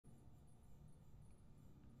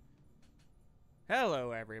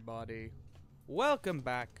Hello everybody, welcome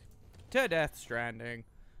back to Death Stranding.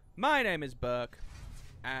 My name is Burke,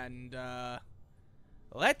 and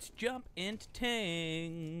let's jump into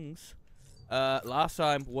things. Last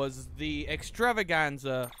time was the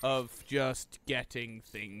extravaganza of just getting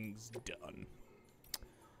things done.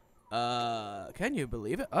 Can you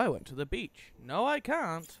believe it? I went to the beach. No, I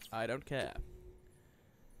can't. I don't care.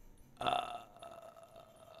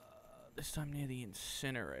 This time near the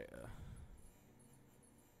incinerator.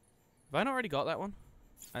 Have I not already got that one?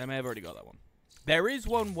 I may have already got that one. There is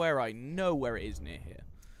one where I know where it is near here.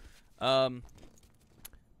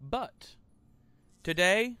 But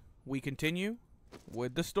today we continue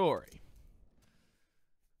with the story.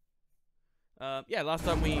 Yeah, last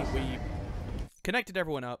time we connected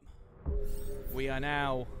everyone up. We are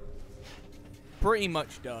now pretty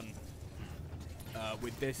much done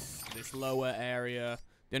with this lower area.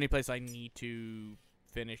 The only place I need to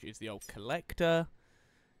finish is the old collector,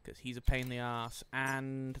 because he's a pain in the ass,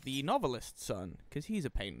 and the novelist's son, because he's a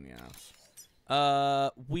pain in the ass.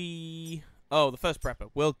 Oh, the first prepper.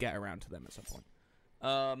 We'll get around to them at some point.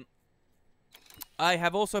 I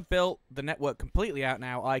have also built the network completely out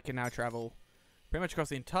now. I can now travel pretty much across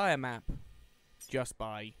the entire map just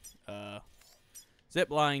by zip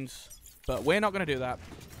lines, but we're not going to do that,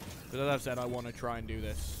 because as I've said, I want to try and do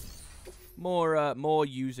this more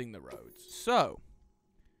using the roads. So,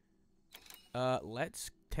 let's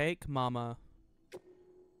take Mama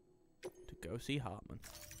to go see Heartman.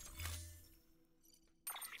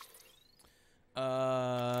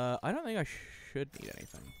 I don't think I should need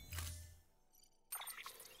anything.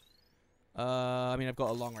 I mean, I've got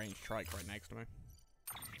a long-range trike right next to me.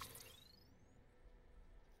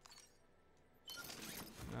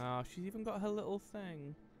 Oh, she's even got her little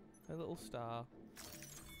thing. Her little star.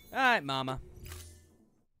 Alright, Mama.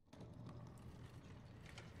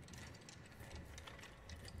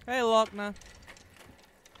 Hey, Lochner.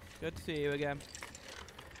 Good to see you again.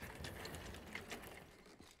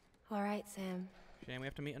 Alright, Sam. Shame we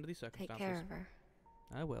have to meet under these circumstances. Take care of her.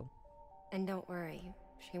 I will. And don't worry,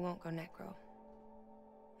 she won't go Necro.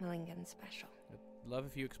 Millingan's special. I'd love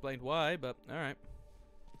if you explained why, but alright.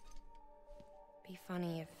 Be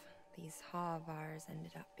funny if these Ha of ours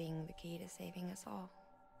ended up being the key to saving us all.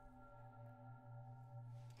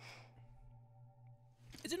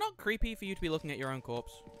 Is it not creepy for you to be looking at your own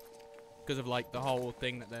corpse? Because of, like, the whole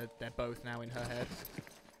thing that they're both now in her head.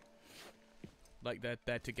 Like,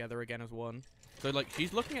 they're together again as one. So, like,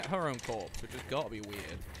 she's looking at her own corpse, which has got to be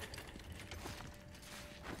weird.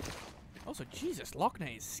 Also, Jesus,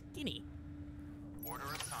 Lochner is skinny. Order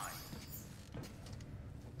assigned.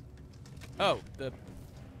 Oh, the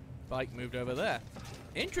bike moved over there.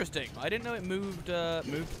 Interesting. I didn't know it moved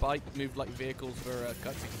like vehicles for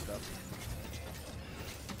cutscene stuff.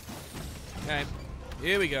 Okay,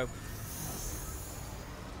 here we go.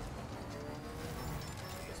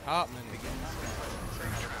 It's Heartman again.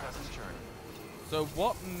 So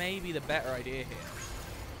what may be the better idea here?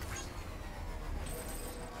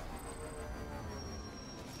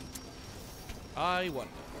 I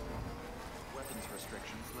wonder. Weapons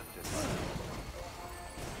restrictions lifted.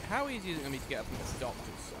 How easy is it going to be to get up from the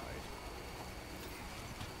doctor's side?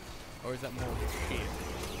 Or is that more just sheer?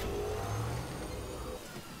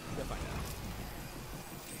 We'll find out.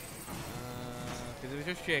 Because if it's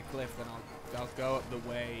just sheer cliff, then I'll go up the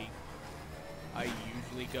way I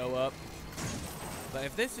usually go up. But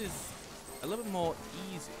if this is a little bit more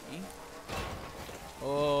easy...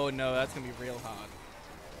 Oh no, that's going to be real hard.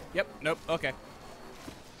 Yep, nope, okay.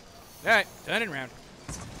 Alright, turning around.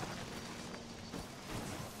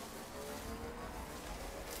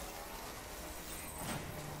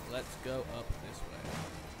 Let's go up this way.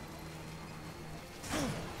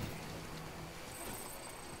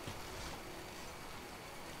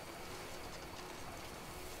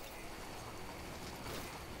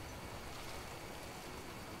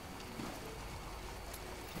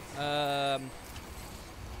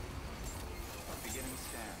 Beginning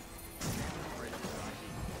scan.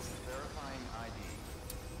 Verifying ID.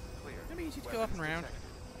 Clear. It's gonna be easy to go up and around.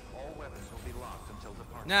 All weapons will be locked until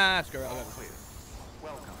departure. Nah, screw it. I'll All go. clear.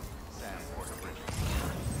 Welcome, Sam Porter Bridge.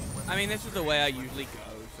 I mean, this is the way I usually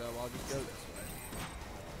go, so I'll just go this way.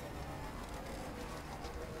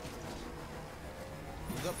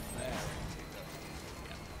 He's up there. Yeah.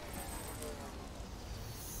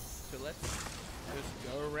 So let's just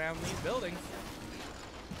go around these buildings.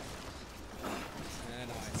 And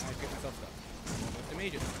I get myself stuck. Almost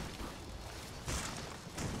immediately.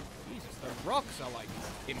 Jesus, the rocks are like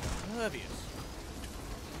impervious.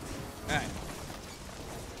 Alright.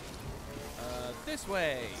 This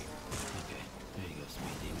way. Okay, there you go,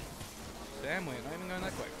 sweet demon. Damn, we're not even going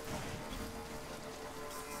that quick.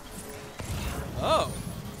 Oh!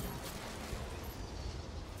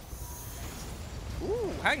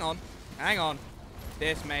 Ooh, hang on. Hang on.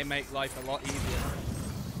 This may make life a lot easier.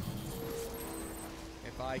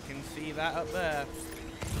 If I can see that up there.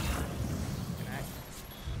 Connect.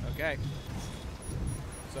 Okay.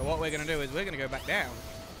 So what we're going to do is we're going to go back down.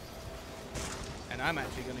 And I'm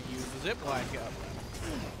actually going to use the zip line to get up there.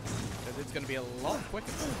 Because it's going to be a lot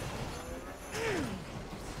quicker.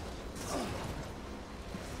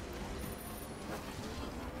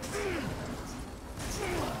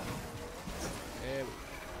 There we go.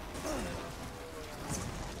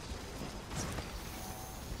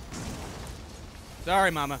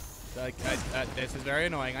 Sorry, Mama. This is very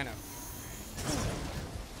annoying, I know.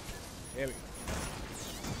 Here we go.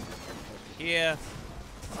 Here.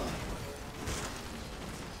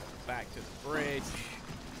 Back to the bridge.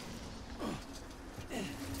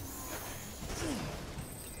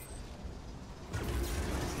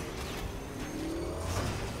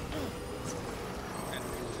 And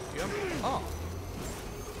jump. Oh.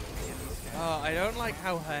 Oh, I don't like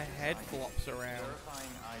how her head flops around. Verifying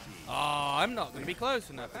ID. Oh, I'm not going to be close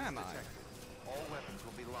enough, am I? All weapons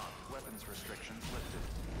will be locked. Weapons restrictions lifted.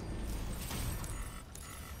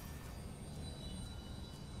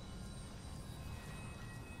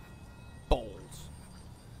 Balls.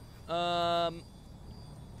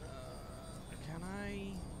 Can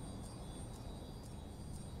I?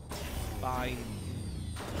 Fine.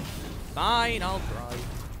 Fine, I'll try.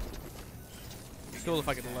 It's cool if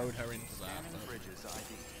I could load her into that. Scanning bridges ID.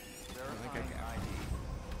 Okay, Verifying ID.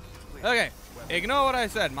 Clear. Okay, ignore what I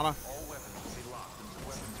said, Mama. All weapons will be locked until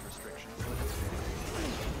weapons restrictions lifted.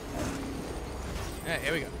 Yeah,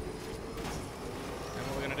 here we go. And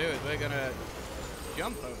what we're gonna do is we're gonna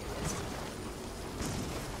jump over.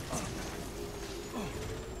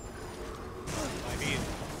 Like easy.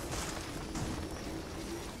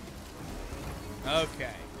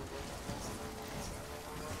 Okay.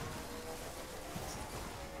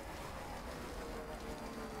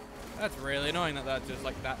 That's really annoying that that's just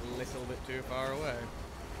like that little bit too far away.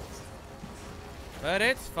 But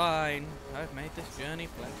it's fine. I've made this journey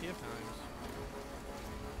plenty of times.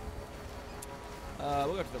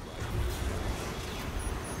 We'll go to the right.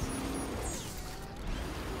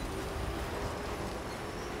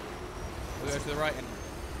 We'll go to the right and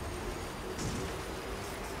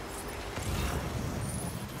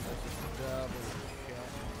let's just double check.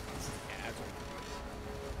 Yeah, that's okay.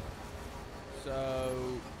 So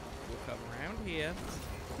we'll come around here.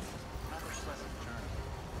 Not much pleasant journey.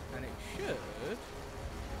 And it should.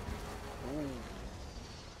 Ooh.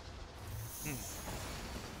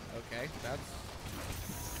 Okay, that's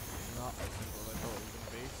not as simple as I thought it was going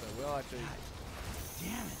to be. So we'll actually. God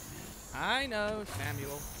damn it! I know,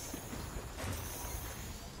 Samuel.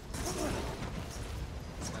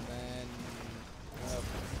 And then.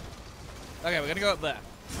 Okay, we're gonna go up there.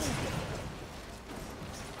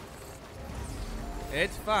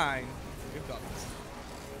 It's fine. We've got this.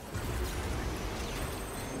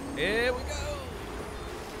 Here we go.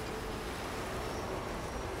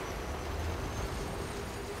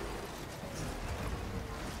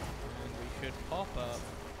 And we should pop up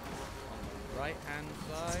on the right-hand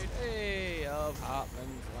side, hey, of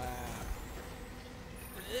Heartman's lab.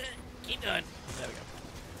 Keep going. There we go.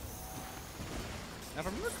 Now, if I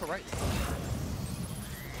remember correctly.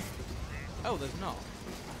 Oh, there's not.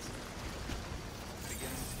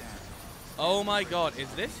 Beginning scan. Oh my god, is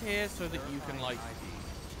this here so that you can, like,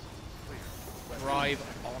 drive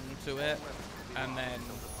onto it and then.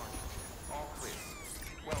 All clear.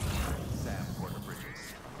 Welcome, Sam Porter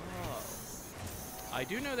Bridges. Oh. I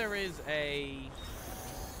do know there is a.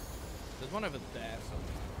 There's one over there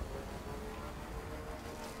somewhere.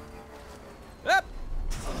 Up!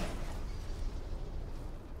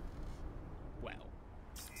 Well.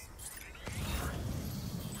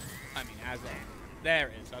 I mean, as I'm. There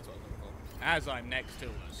it is, that's what I was looking for. As I'm next to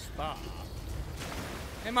a spa.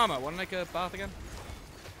 Hey, Mama, want to make a bath again?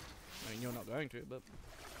 I mean, you're not going to, but.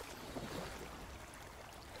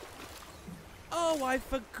 Oh, I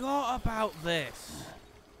forgot about this.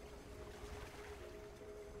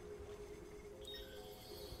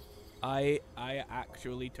 I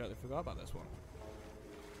actually totally forgot about this one.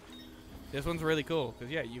 This one's really cool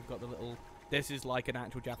because yeah, you've got the little. This is like an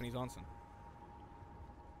actual Japanese onsen.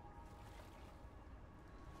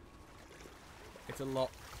 It's a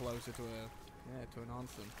lot closer to a to an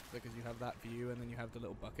onsen because you have that view and then you have the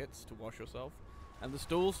little buckets to wash yourself and the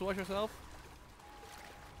stools to wash yourself.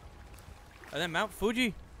 And then Mount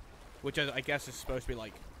Fuji, which I guess is supposed to be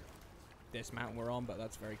like this mountain we're on, but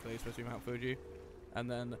that's very clearly supposed to be Mount Fuji. And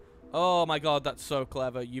then Oh my god, that's so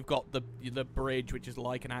clever. You've got the bridge, which is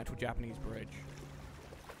like an actual Japanese bridge.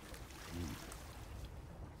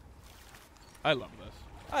 I love this.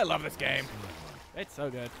 I love this game. It's so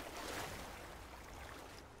good.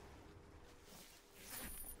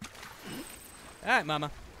 Alright, mama.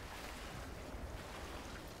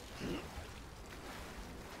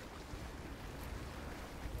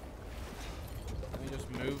 Let me just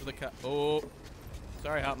move the cat. Oh.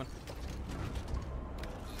 Sorry, Heartman.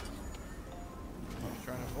 I'm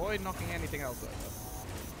trying to avoid knocking anything else over.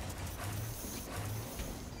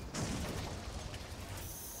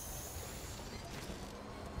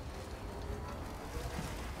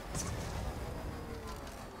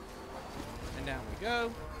 And down we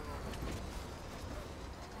go.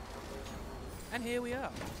 And here we are.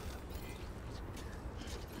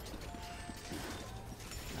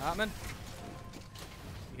 Heartman.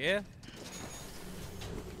 You here?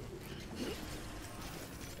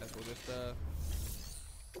 Guess we'll just,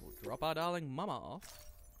 we'll drop our darling mama off.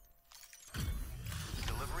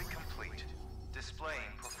 Delivery complete. Displaying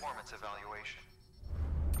performance evaluation.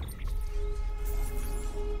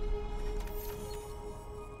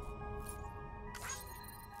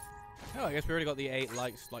 Oh, I guess we already got the 8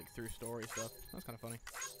 likes, like, through story stuff. That's kind of funny.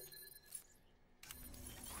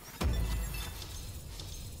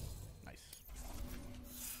 Nice.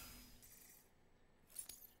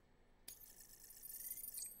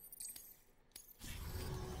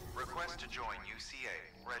 Request to join UCA.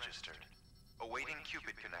 Registered. Awaiting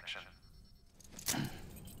Cupid connection.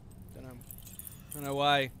 Don't know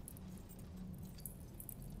why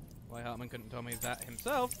Heartman couldn't tell me that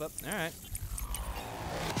himself, but alright.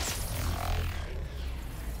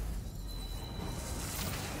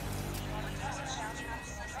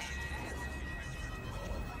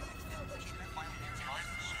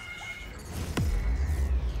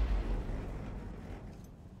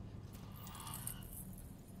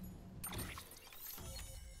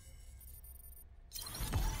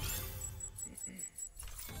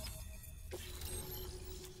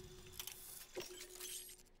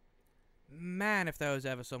 Man, if there was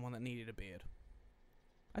ever someone that needed a beard.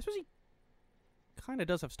 I suppose he kind of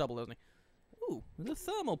does have stubble, doesn't he? Ooh, there's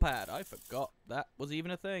a thermal pad. I forgot that was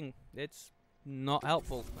even a thing. It's not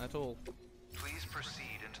helpful at all. Please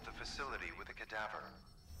proceed into the facility with a cadaver.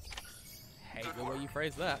 Hate the way you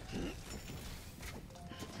phrase that.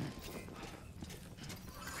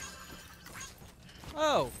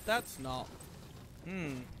 Oh, that's not...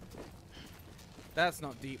 That's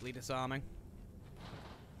not deeply disarming.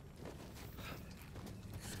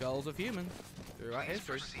 Skulls of humans throughout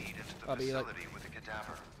history. Proceed into the That'd be like, facility with a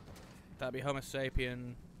cadaver. that'd be Homo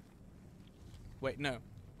sapien. Wait, no.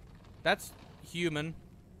 That's human.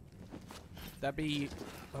 That'd be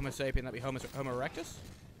Homo sapien. That'd be Homo erectus?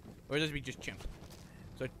 Or does it be just chimp?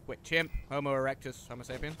 So, wait, chimp, Homo erectus, Homo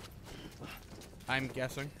sapien? I'm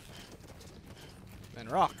guessing. Then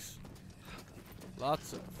rocks.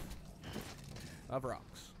 Lots of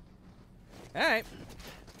rocks. Alright.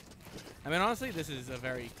 I mean, honestly, this is a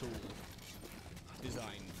very cool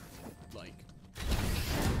design, like...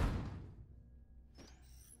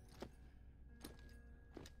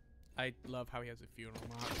 I love how he has a funeral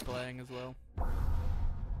march playing as well.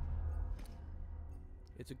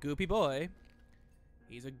 It's a goopy boy.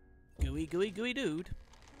 He's a gooey dude.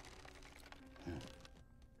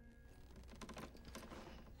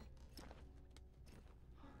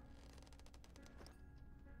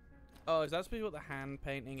 Oh, is that supposed to be what the hand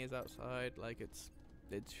painting is outside? Like it's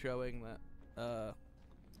showing that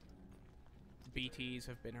BTs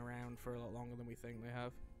have been around for a lot longer than we think they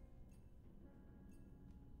have.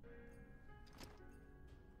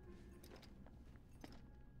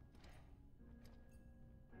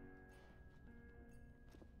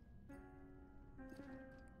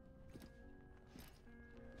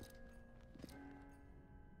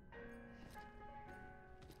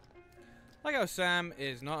 Like how Sam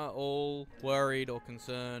is not at all worried or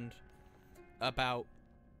concerned about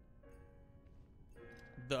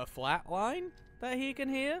the flat line that he can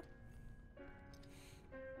hear.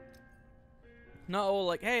 Not all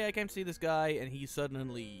like, hey, I came to see this guy and he's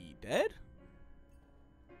suddenly dead?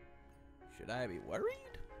 Should I be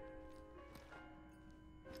worried?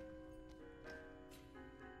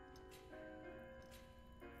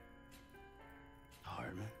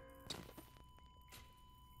 Heartman.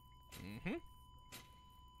 Mm-hmm.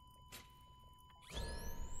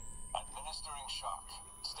 Administering shock.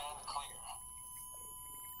 Stand clear.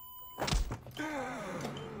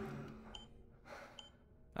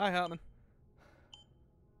 Hi, Heartman.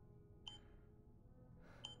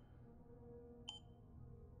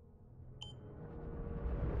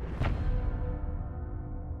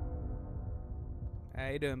 How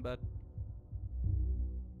you doing, bud?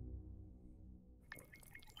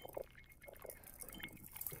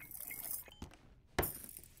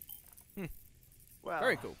 Well,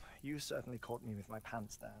 Very cool. You certainly caught me with my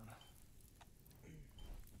pants down.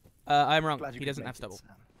 I'm wrong. Glad you He could doesn't make have it, stubble.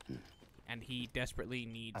 Sam. And he desperately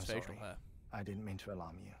needs I'm facial sorry. hair. I didn't mean to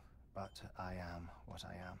alarm you, but I am what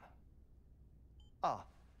I am. Ah,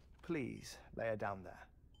 please lay her down there.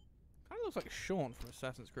 Kind of looks like Sean from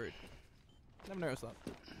Assassin's Creed. Never noticed that.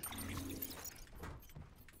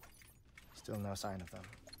 Still no sign of them.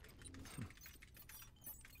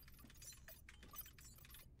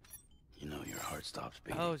 You know your heart stops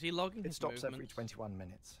beating. Oh, is he logging It his stops every movements? 21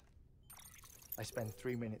 minutes. I spend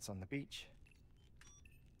 3 minutes on the beach,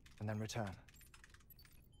 and then return.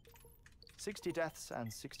 60 deaths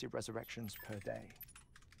and 60 resurrections per day.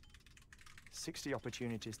 60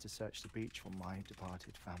 opportunities to search the beach for my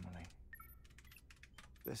departed family.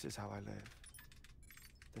 This is how I live.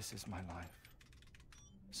 This is my life.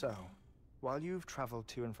 So, while you've traveled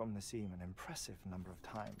to and from the sea an impressive number of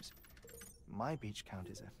times, my beach count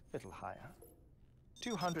is a little higher.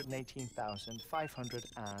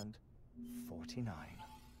 218,549.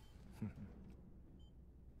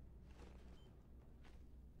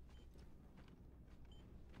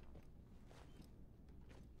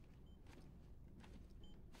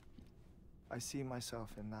 I see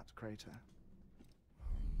myself in that crater.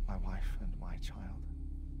 My wife and my child.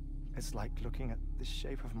 It's like looking at the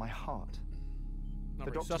shape of my heart. Not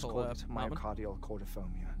The very doctors subtle, call it Marvin. myocardial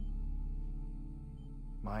cordiphomia.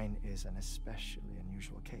 Mine is an especially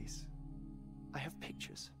unusual case. I have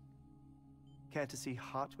pictures. Care to see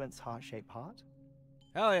Heartman's heart-shaped heart?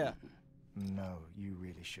 Hell yeah. No, you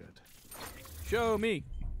really should. Show me.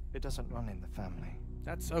 It doesn't run in the family.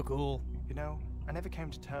 That's so cool. You know, I never came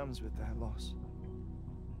to terms with their loss.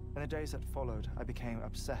 In the days that followed, I became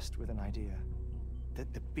obsessed with an idea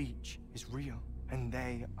that the beach is real and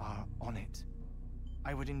they are on it.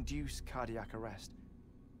 I would induce cardiac arrest,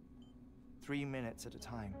 3 minutes at a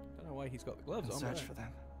time, Don't know why he's got the gloves and on. search but- for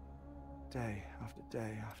them, day after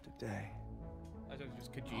day after day. I thought it was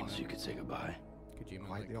just Oh, Kojima. so you could say goodbye. Kojima.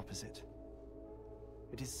 Quite like- the opposite.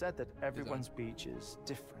 It is said that everyone's beach is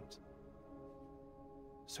different.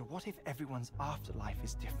 So what if everyone's afterlife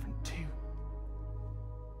is different too?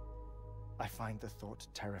 I find the thought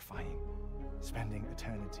terrifying, spending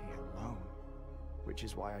eternity alone, which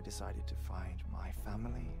is why I decided to find my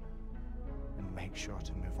family and make sure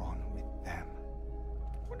to move on with them.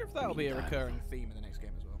 I wonder if that'll be a Meantime. recurring theme in the next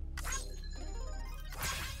game as well.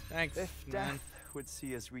 Thanks, If man. death would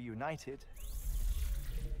see us reunited,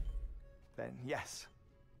 then yes.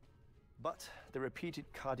 But the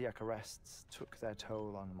repeated cardiac arrests took their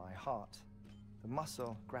toll on my heart. The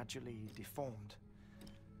muscle gradually deformed.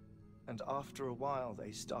 And after a while,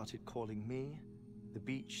 they started calling me the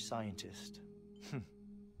beach scientist.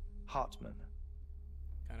 Heartman.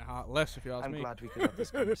 Kind of heartless, if you ask I'm me. glad we could have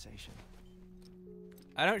this conversation.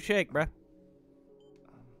 I don't shake, bruh.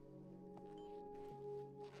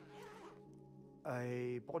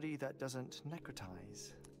 A body that doesn't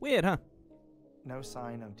necrotize. Weird, huh? No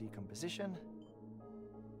sign of decomposition.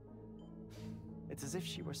 It's as if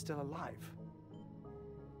she were still alive.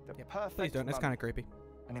 The Yep, perfect Please don't. That's mummy, kind of creepy.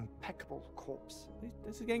 an impeccable corpse. Please,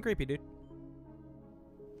 this is getting creepy, dude.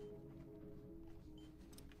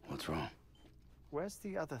 What's wrong? Where's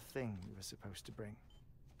the other thing you were supposed to bring?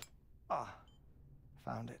 Ah,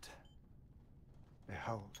 found it.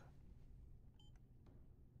 Behold.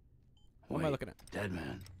 What am I looking at? Dead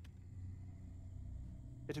man.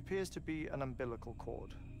 It appears to be an umbilical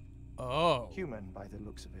cord. Oh. Human by the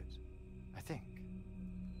looks of it, I think.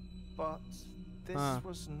 But this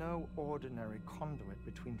was no ordinary conduit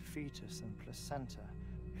between fetus and placenta.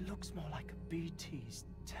 It looks more like a BT's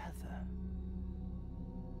tether.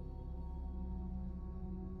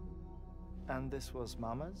 And this was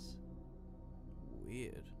Mama's?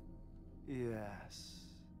 Weird. Yes.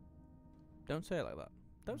 Don't say it like that.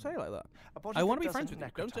 Don't say it like that. A body I that wanna be friends doesn't with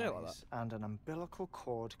you. Don't say it like necrotize, and an umbilical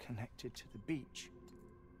cord connected to the beach.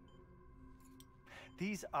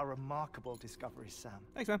 These are remarkable discoveries, Sam.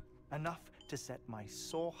 Thanks, man. Enough to set my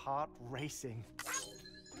sore heart racing.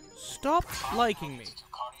 Stop liking me. To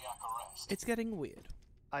cardiac arrest. It's getting weird.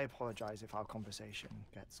 I apologize if our conversation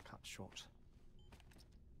gets cut short.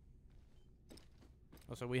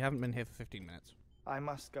 Also, we haven't been here for 15 minutes. I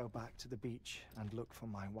must go back to the beach and look for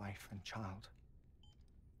my wife and child.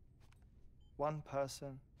 One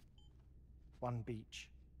person, one beach.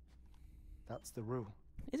 That's the rule.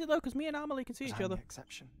 Is it though? Because me and Amelie can see But each I'm other. the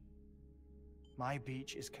exception. My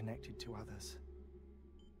beach is connected to others,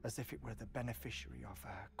 as if it were the beneficiary of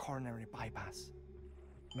a coronary bypass.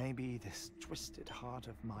 Maybe this twisted heart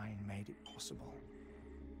of mine made it possible.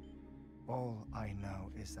 All I know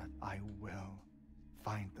is that I will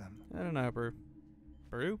find them. I don't know, bro.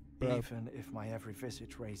 Bro? Bro. Even if my every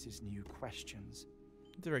visit raises new questions,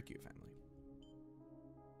 It's a very cute family.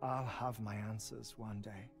 I'll have my answers one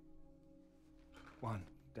day. One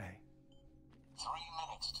day. 3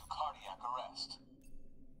 minutes to cardiac arrest.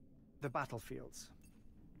 The battlefields.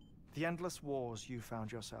 The endless wars you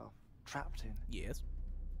found yourself trapped in. Yes.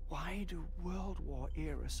 Why do World War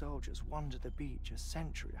era soldiers wander the beach a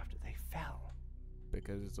century after they fell?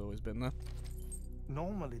 Because it's always been there.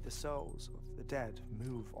 Normally the souls of the dead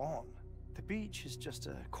move on. The beach is just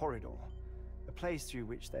a corridor, a place through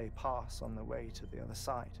which they pass on the way to the other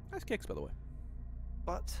side. Nice kicks, by the way.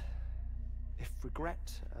 But if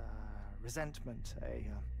regret, resentment,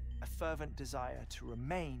 a fervent desire to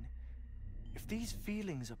remain, if these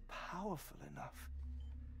feelings are powerful enough,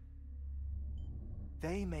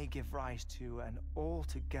 they may give rise to an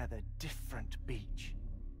altogether different beach,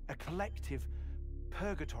 a collective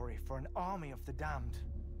purgatory for an army of the damned.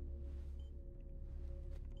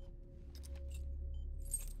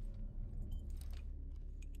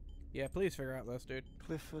 Yeah, please figure out this, dude.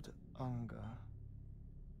 Clifford Unger.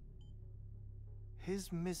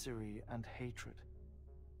 His misery and hatred,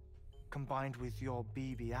 combined with your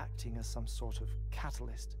BB acting as some sort of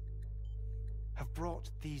catalyst, have brought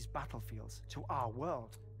these battlefields to our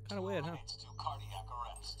world. Kind of weird, huh? Minutes to cardiac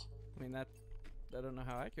arrest. I mean, I don't know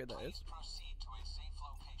how accurate that is. Please proceed to a safe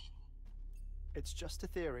location. It's just a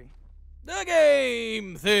theory. The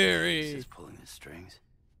game This theory! is pulling the strings.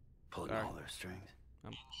 Pulling Sorry. all their strings.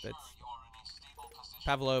 Ensure It's you're in a stable position.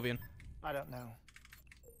 Pavlovian. I don't know.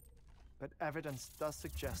 But evidence does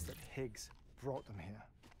suggest that Higgs brought them here.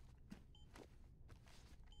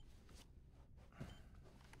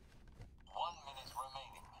 1 minute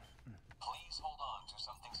remaining. Please hold on to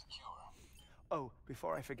something secure. Oh,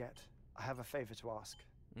 before I forget, I have a favor to ask.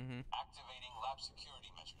 Mm-hmm. Activating lab security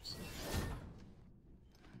measures.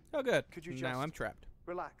 Oh, good. Could you Now just- I'm trapped.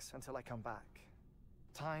 Relax until I come back.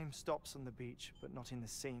 Time stops on the beach, but not in the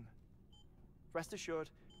scene. Rest assured,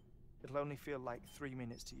 it'll only feel like 3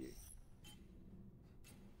 minutes to you.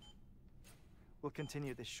 We'll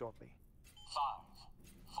continue this shortly. 5,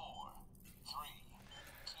 4, 3,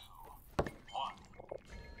 2,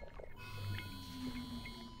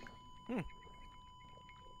 1.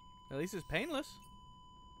 At least it's painless.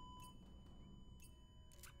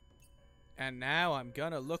 And now I'm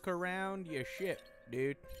gonna look around your ship,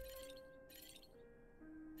 dude.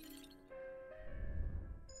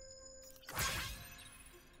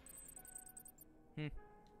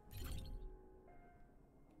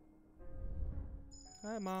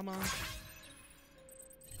 Hi, Mama.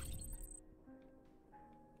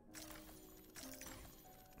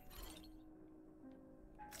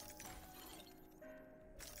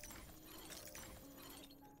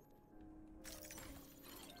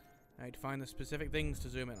 I need to find the specific things to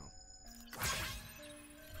zoom in on.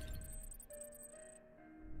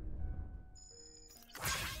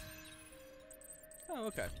 Oh,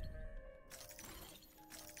 okay.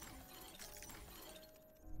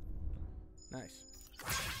 Nice.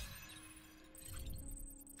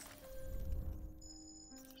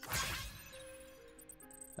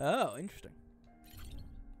 Oh, interesting.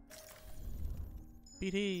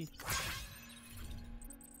 PT.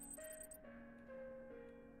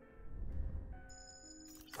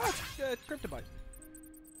 Oh, it's Cryptobite.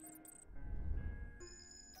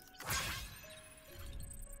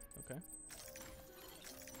 Okay.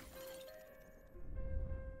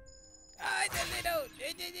 Ah, the little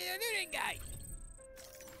guy.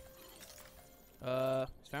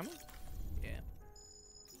 His family? Yeah.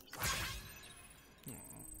 Aww.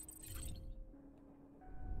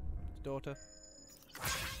 His daughter.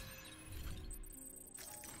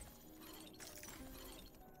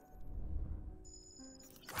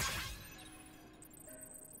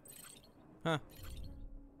 Huh.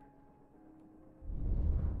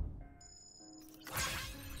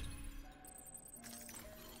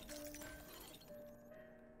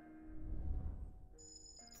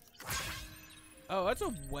 Oh, that's a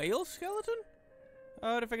whale skeleton?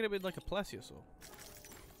 Oh, I'd have figured it'd be like a plesiosaur.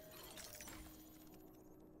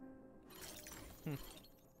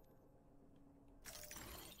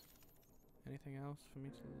 Anything else for me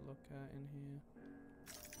to look at in here?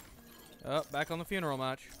 Oh, back on the funeral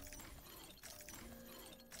march.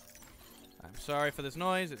 I'm sorry for this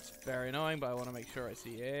noise. It's very annoying, but I want to make sure I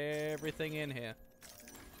see everything in here.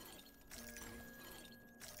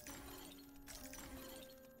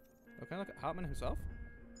 Oh, can I look at Heartman himself?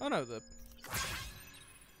 Oh no, the...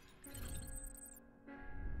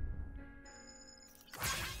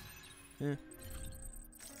 Yeah.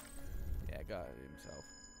 Yeah, got it himself.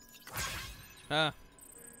 Ah.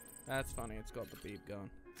 That's funny, it's got the beat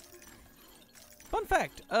going. Fun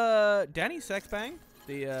fact, Danny Sexbang,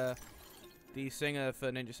 the singer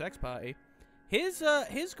for Ninja Sex Party, his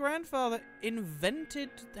grandfather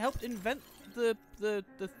helped invent the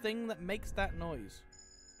thing that makes that noise.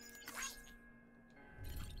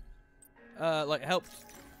 Like helped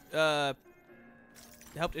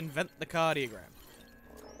invent the cardiogram.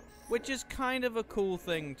 Which is kind of a cool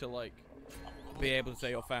thing to, like, be able to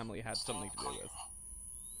say your family had something to do with.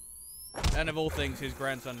 And of all things, his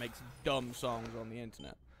grandson makes dumb songs on the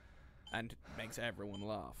internet. And makes everyone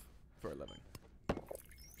laugh for a living.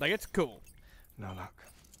 Like, it's cool. No luck.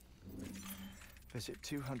 Visit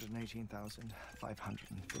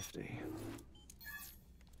 218,550.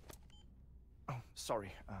 Oh,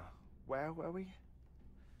 sorry. Where were we?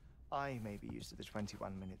 I may be used to the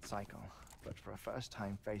 21-minute cycle, but for a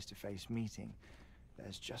first-time face-to-face meeting,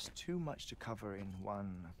 there's just too much to cover in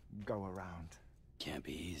one go-around. Can't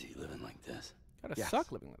be easy living like this. Gotta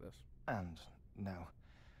suck living like this. And no.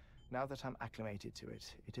 Now that I'm acclimated to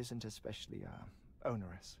it, it isn't especially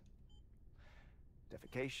onerous.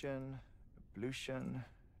 Defecation, ablution,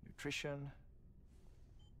 nutrition.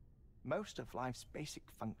 Most of life's basic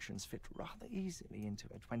functions fit rather easily into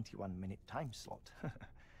a 21-minute time slot.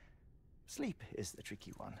 Sleep is the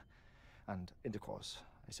tricky one. And intercourse,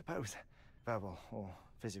 I suppose. Verbal or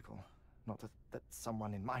physical. Not that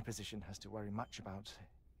someone in my position has to worry much about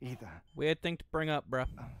either. Weird thing to bring up, bruh.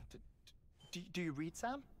 Do you read,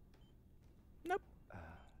 Sam? Nope.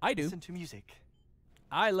 I do. Listen to music.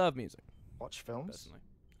 I love music. Watch films. Personally.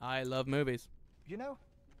 I love movies. You know,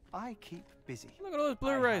 I keep busy. Look at all those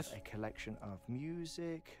Blu-rays. I have a collection of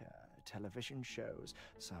music, television shows,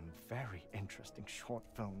 some very interesting short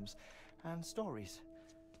films, and stories.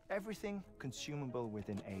 Everything consumable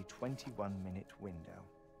within a 21-minute window.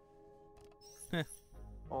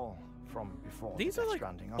 All from before These the are like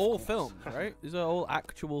Stranding, of all course. films, right? These are all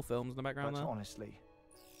actual films in the background But there. honestly,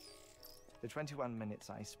 the 21 minutes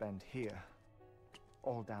I spend here,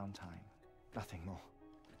 all downtime, nothing more.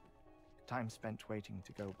 Time spent waiting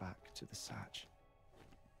to go back to the search.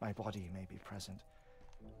 My body may be present,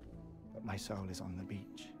 but my soul is on the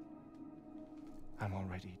beach. I'm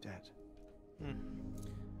already dead.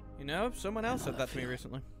 You know, someone else said that to me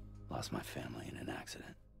recently. Lost my family in an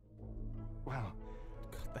accident. Well,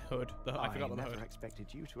 God, the hood. I forgot about the never hood.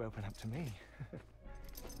 expected you to open up to me.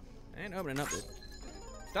 I ain't opening up, dude.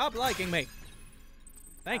 Stop liking me.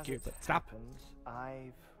 Thank As you, it but stop. happens,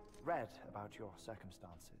 I've read about your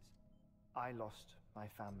circumstances. I lost my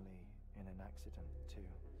family in an accident too.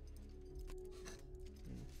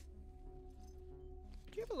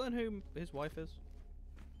 Did you ever learn who his wife is?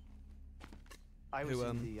 I was Who,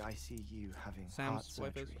 in the ICU having heart Sam's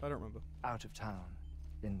wife surgery. is? I don't remember. Out of town,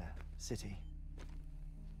 in the city.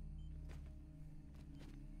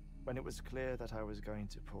 When it was clear that I was going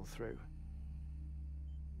to pull through,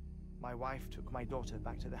 my wife took my daughter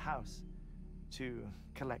back to the house to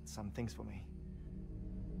collect some things for me.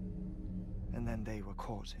 And then they were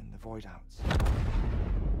caught in the void outs.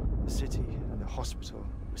 The city and the hospital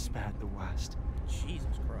were spared the worst,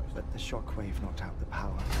 Jesus Christ. but the shockwave knocked out the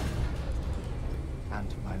power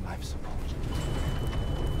and my life support.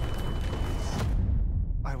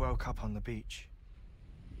 I woke up on the beach.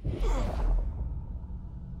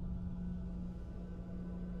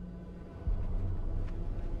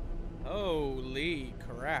 Holy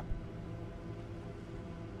crap.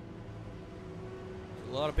 There's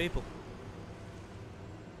a lot of people.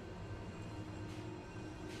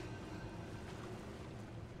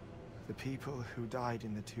 The people who died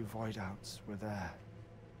in the two void outs were there.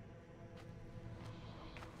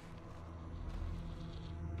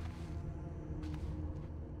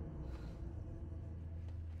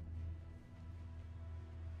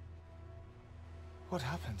 What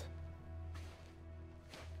happened?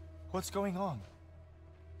 What's going on?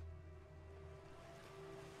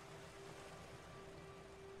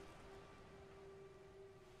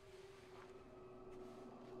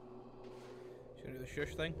 Should I do the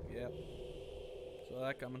shush thing? Yeah. Saw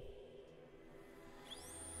that coming.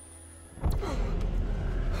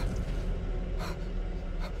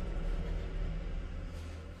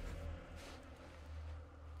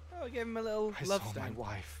 Oh, give him a little I love saw stain. my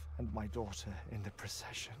wife and my daughter in the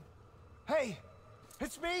procession. Hey!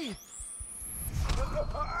 It's me!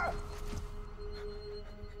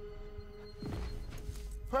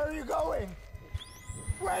 Where are you going?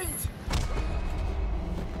 Wait!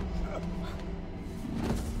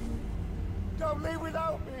 Don't leave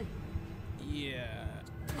without me! Yeah.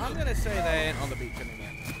 I'm gonna say they ain't on the beach anymore.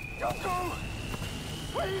 Don't go!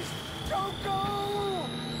 Please, don't go!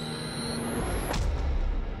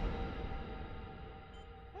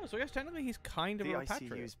 Oh, so I guess technically he's kind of The a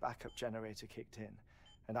patriot. ICU's backup generator kicked in,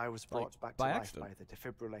 and I was Like, brought back to by life accident? by the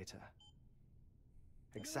defibrillator.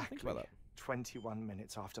 think Exactly about that. 21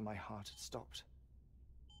 minutes after my heart had stopped.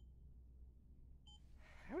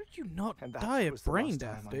 How did you not And that die of was the brain last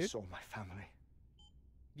death, time I dude? saw my family.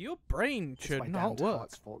 Your brain It's should my not damned work.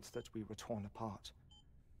 heart's fault that we were torn apart.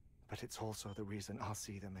 But it's also the reason I'll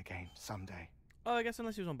see them again someday. Oh, I guess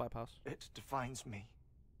unless he was on bypass. It defines me.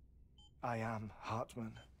 I am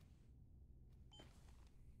Heartman.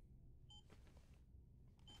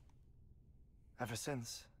 Ever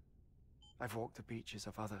since, I've walked the beaches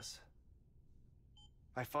of others.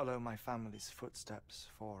 I follow my family's footsteps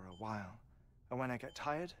for a while, and when I get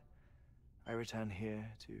tired, I return here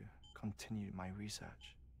to continue my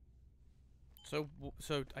research. So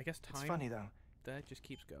I guess time It's funny though, there just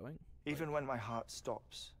keeps going. even when my heart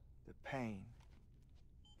stops, the pain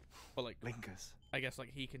But like, lingers. I guess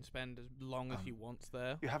like he can spend as long as he wants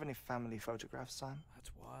there. You have any family photographs, Sam?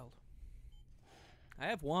 That's wild. I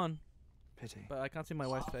have one, Pity. but I can't see my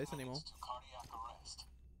wife's face anymore. To cardiac arrest.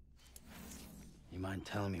 You mind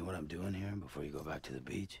telling me what I'm doing here before you go back to the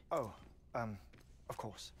beach? Oh, of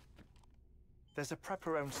course. There's a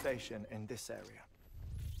prepper-owned station in this area.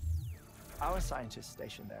 Our scientists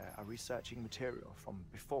stationed there are researching material from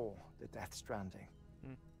before the Death Stranding.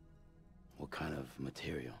 What kind of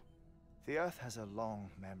material? The Earth has a long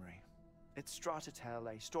memory. It's trying to tell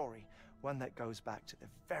a story, one that goes back to the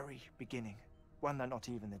very beginning, one that not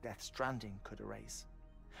even the Death Stranding could erase.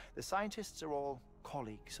 The scientists are all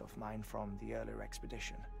colleagues of mine from the earlier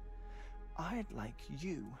expedition. I'd like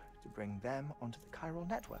you to bring them onto the chiral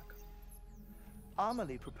network.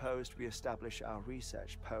 Amelie proposed we establish our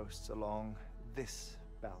research posts along this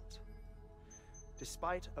belt.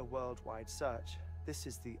 Despite a worldwide search, this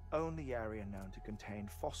is the only area known to contain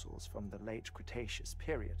fossils from the late Cretaceous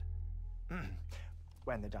period,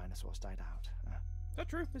 when the dinosaurs died out. Is that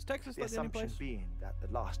true? Is Texas The like the only assumption place? being that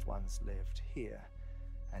the last ones lived here,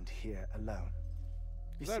 and here alone.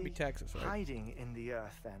 You That'd see, be Texas, right? hiding in the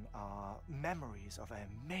Earth then are memories of a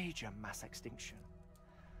major mass extinction.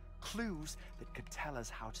 Clues that could tell us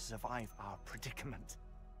how to survive our predicament.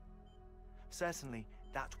 Certainly,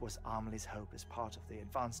 that was Amelie's hope as part of the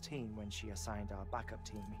advanced team when she assigned our backup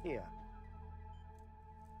team here.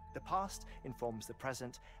 The past informs the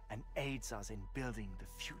present and aids us in building the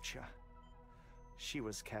future. She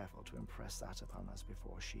was careful to impress that upon us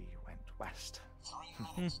before she went west. 3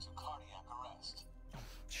 minutes to cardiac arrest.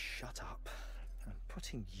 Shut up. I'm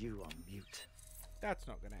putting you on mute. That's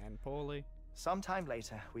not going to end poorly. Sometime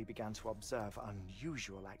later, we began to observe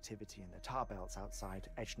unusual activity in the tar belts outside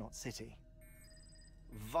Edgenot City.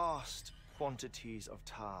 Vast quantities of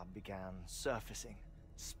tar began surfacing,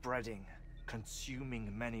 spreading,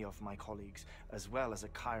 consuming many of my colleagues, as well as a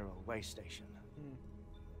chiral way station.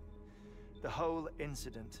 The whole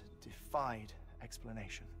incident defied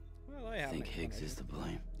explanation. Well, I have. Think Higgs is to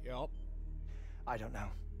blame? Yup. I don't know,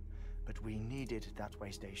 but we needed that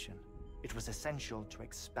way station. It was essential to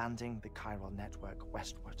expanding the chiral network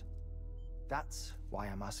westward. That's why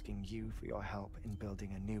I'm asking you for your help in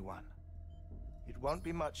building a new one. It won't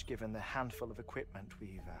be much given the handful of equipment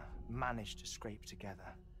we've managed to scrape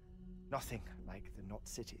together. Nothing like the knot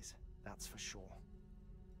cities, that's for sure.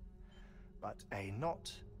 But a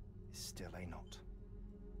knot is still a knot.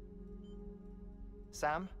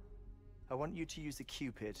 Sam, I want you to use the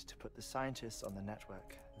Cupid to put the scientists on the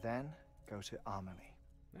network, then go to Amelie.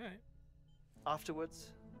 Alright. Afterwards,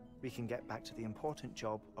 we can get back to the important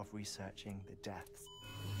job of researching the deaths.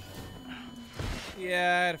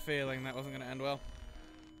 Yeah, I had a feeling that wasn't going to end well.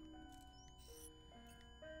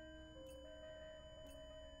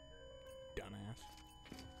 Dumbass.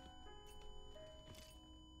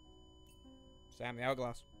 Sam the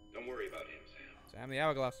Hourglass. Don't worry about him, Sam. Sam the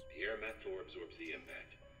Hourglass. The air mat floor absorbs the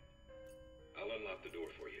impact. I'll unlock the door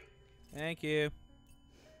for you. Thank you.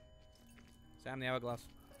 Sam the Hourglass.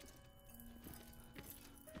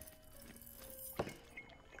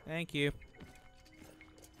 Thank you.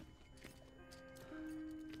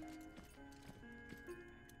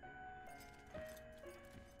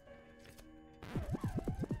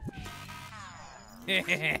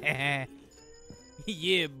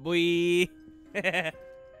 Yeah, boy.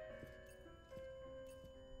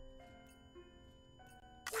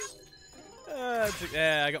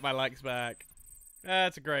 Yeah, I got my likes back.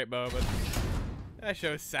 That's a great moment. That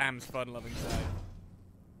shows Sam's fun-loving side.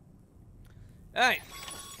 Hey,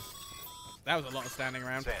 that was a lot of standing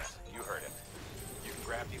around. Sam, you heard him. You can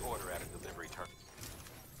grab the order at a delivery terminal.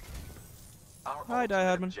 Our Hi, ultimate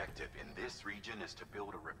Heartman. objective in this region is to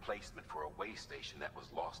build a replacement for a way station that was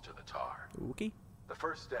lost to the tar. Okay. The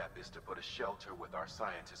first step is to put a shelter with our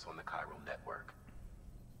scientists on the chiral network.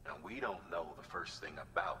 Now, we don't know the first thing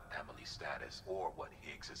about Emily's status or what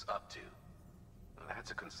Higgs is up to.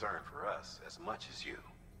 That's a concern for us as much as you.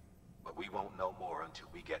 But we won't know more until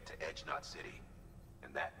we get to Edge Knot City.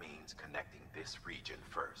 And that means connecting this region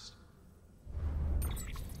first.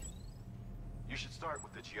 You should start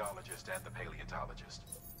with the geologist and the paleontologist.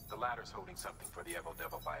 The latter's holding something for the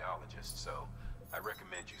Evo-Devo biologist, so I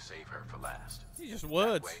recommend you save her for last. These just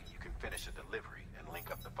words. That way, you can finish a delivery and link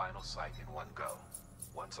up the final site in one go.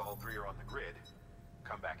 Once all three are on the grid,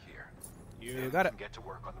 come back here. You Then got we it. can get to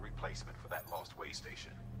work on the replacement for that lost way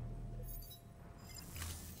station.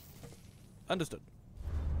 Understood.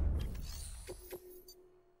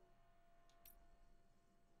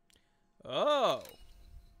 Oh.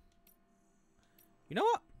 You know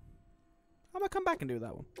what? I'm gonna come back and do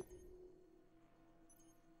that one.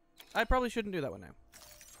 I probably shouldn't do that one now.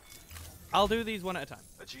 I'll do these one at a time.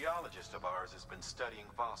 A geologist of ours has been studying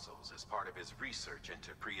fossils as part of his research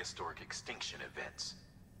into prehistoric extinction events.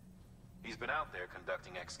 He's been out there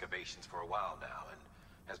conducting excavations for a while now and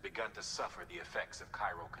has begun to suffer the effects of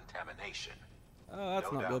chiral contamination. Oh,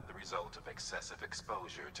 that's no not doubt good. the result of excessive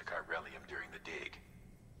exposure to chiralium during the dig.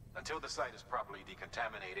 Until the site is properly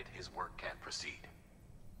decontaminated, his work can't proceed.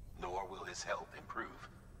 Nor will his health improve.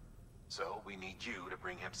 So we need you to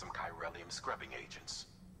bring him some chiralium scrubbing agents.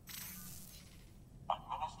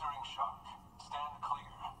 Administering shock. Stand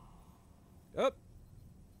clear. Oh.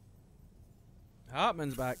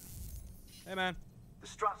 Heartman's back. Hey, man. The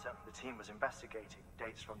stratum the team was investigating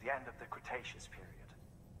dates from the end of the Cretaceous period,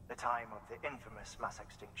 the time of the infamous mass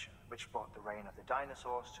extinction, which brought the reign of the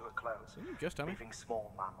dinosaurs to a close, Just tell me. leaving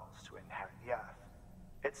small mammals to inherit the Earth.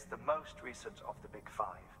 It's the most recent of the Big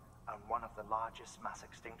Five, and one of the largest mass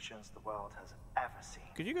extinctions the world has ever seen.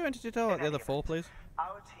 Could you go into detail about the other four, please?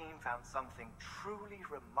 Our team found something truly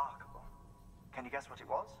remarkable. Can you guess what it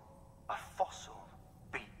was? A fossil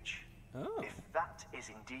beach. Oh. If that is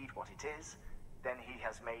indeed what it is, then he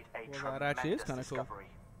has made a Well, that actually is tremendous kinda cool. discovery.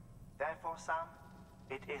 Therefore, Sam,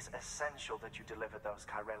 it is essential that you deliver those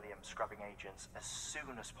chiralium scrubbing agents as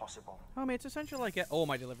soon as possible. I mean, it's essential I get all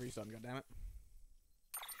my deliveries done, goddammit.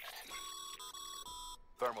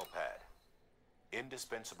 Thermal pad.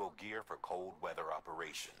 Indispensable gear for cold weather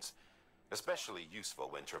operations. Especially useful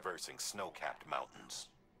when traversing snow-capped mountains.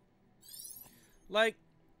 Like,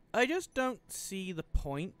 I just don't see the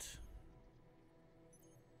point.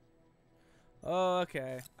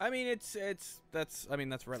 Okay. I mean,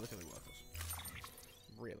 that's relatively worthless.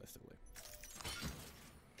 Realistically.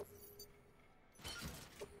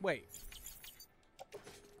 Wait.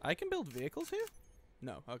 I can build vehicles here?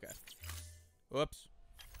 No, okay. Whoops.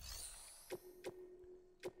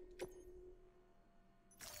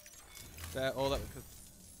 All that was...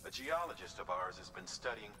 A geologist of ours has been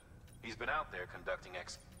studying. He's been out there conducting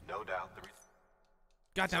no doubt the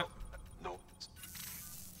Goddamn. no.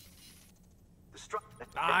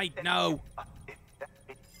 I know.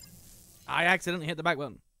 I accidentally hit the back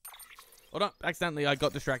button. Hold on. Accidentally, I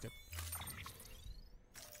got distracted.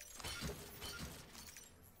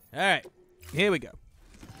 Alright. Here we go.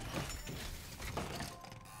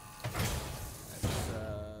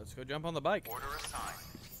 Let's go jump on the bike. Order assigned.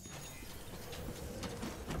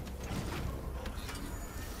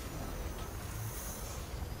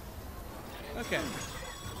 Okay.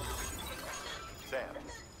 Sam.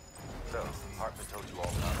 So, Heartman told you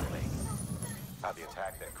all about the lake. How the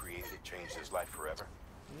attack that created it changed his life forever.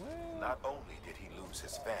 Well, Not only did he lose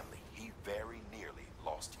his family, he very nearly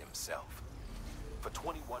lost himself. For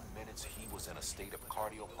 21 minutes, he was in a state of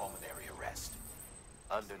cardiopulmonary arrest.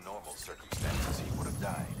 Under normal circumstances, he would have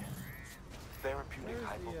died. Therapeutic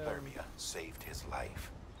hypothermia saved his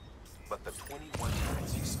life. But the 21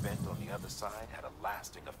 minutes he spent on the other side had a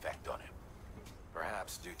lasting effect on him.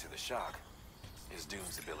 Perhaps due to the shock, his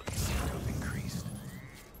Doom's abilities seem to have increased.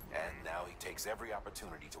 And now he takes every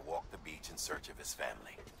opportunity to walk the beach in search of his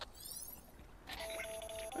family.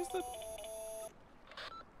 where's the...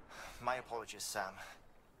 My apologies, Sam.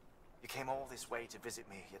 You came all this way to visit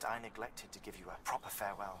me, yet I neglected to give you a proper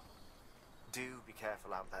farewell. Do be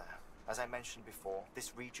careful out there. As I mentioned before,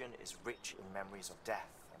 this region is rich in memories of death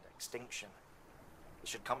and extinction. It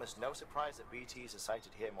should come as no surprise that BTs are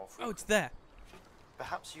sighted here more frequently. Oh, it's there.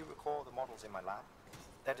 Perhaps you recall the models in my lab?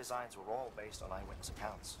 Their designs were all based on eyewitness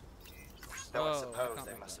accounts. Though I Oh, I suppose can't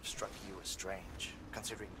they make must that. have struck you as strange,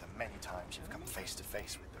 considering the many times you've come face to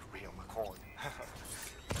face with the real McCoy.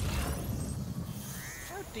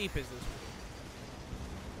 How deep is this?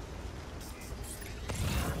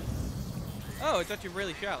 Oh, it's actually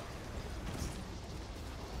really shallow.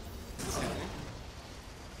 Okay.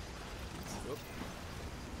 Whoop.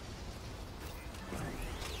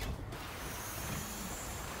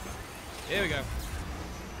 Here we go.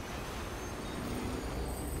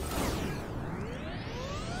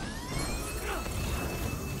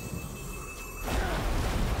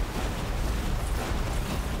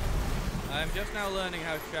 I'm just now learning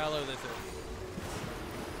how shallow this is.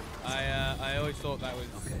 I always thought that was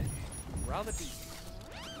rather deep.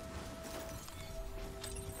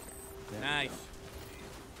 Nice.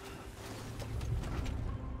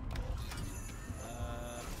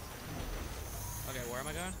 Okay, where am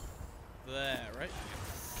I going? There, right?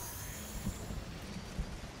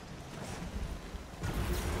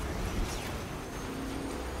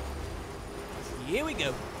 Here we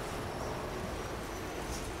go.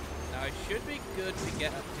 Now I should be good to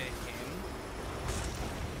get up to him,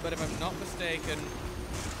 but if I'm not mistaken...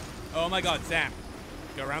 Oh my god, Sam!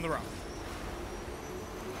 Go around the rock.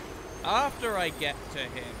 After I get to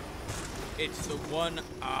him, it's the one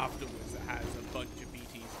afterwards that has a bunch of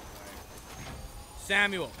BTs in the way.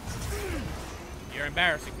 Samuel! You're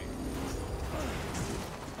embarrassing me.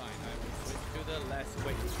 Fine, I will switch to the less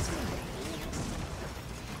weight.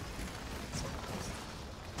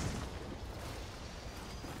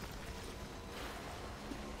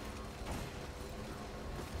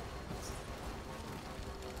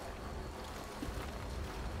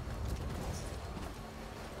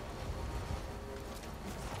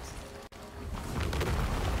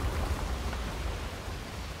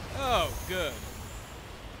 Oh, good.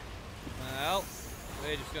 Well,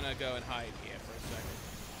 we're just gonna go and hide here for a second.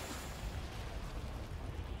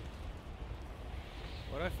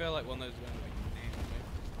 What do I feel like one of those is going to like name me?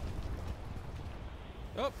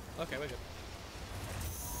 Oh, okay, we're good.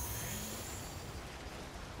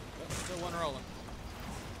 Oh, still one rolling.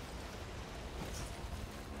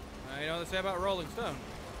 You know what they say about rolling stone?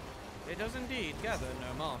 It does indeed gather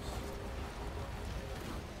no moss.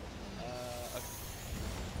 Okay.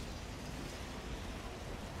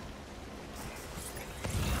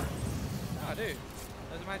 Ah, dude.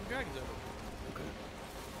 There's a magic dragons over. Okay.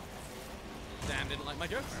 Sam didn't like my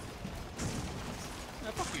joke.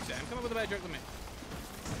 No, fuck you, Sam. Come up with a better joke than me.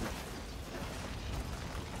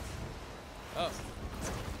 Oh.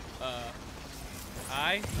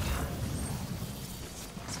 Hi?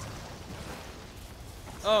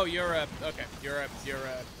 Oh, you're a... Okay. You're a...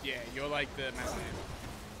 Yeah, you're like the mountain man.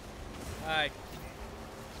 Hi.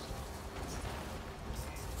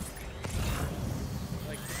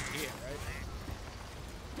 Like here, right?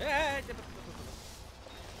 Yeah.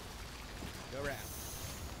 Go around.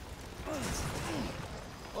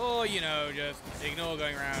 Or, you know, just ignore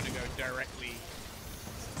going around and go directly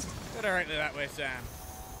that way, Sam.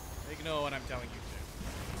 Ignore what I'm telling you to.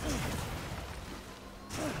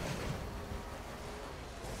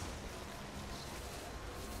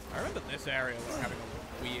 I remember this area like having a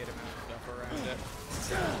weird amount of stuff around it.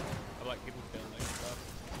 Of like people building stuff.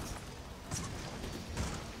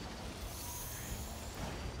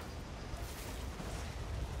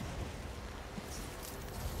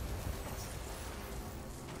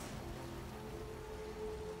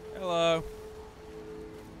 Hello.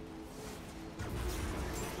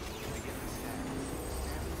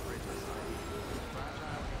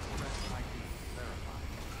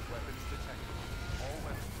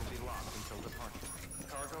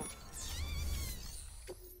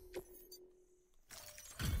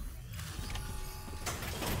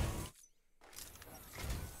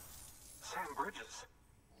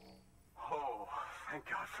 Oh, thank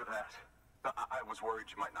God for that. I was worried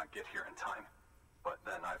you might not get here in time. But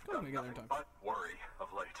then I've done nothing but worry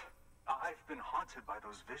of late. I've been haunted by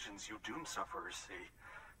those visions you Doom sufferers see.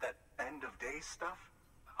 That end-of-day stuff.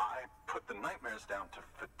 I put the nightmares down to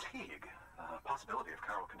fatigue. The possibility of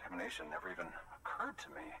chiral contamination never even occurred to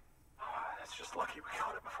me. It's just lucky we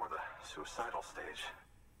caught it before the suicidal stage.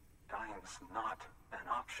 Dying's not an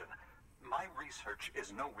option. My research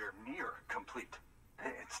is nowhere near complete.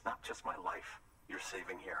 It's not just my life you're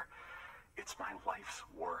saving here. It's my life's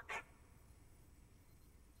work.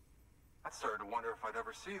 I started to wonder if I'd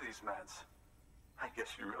ever see these meds. I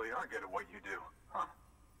guess you really are good at what you do, huh?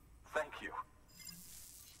 Thank you.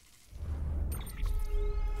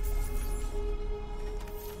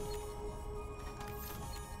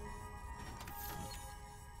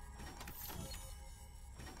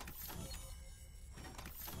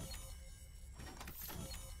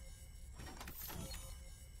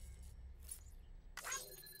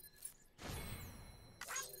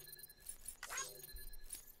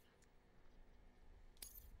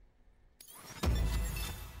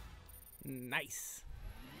 Nice.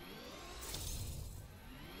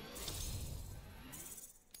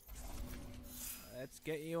 let's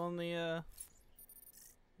get you on the,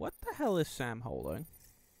 What the hell is Sam holding?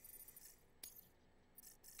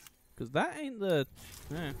 Because that ain't the...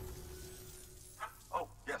 Oh,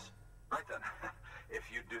 yes. Right then. If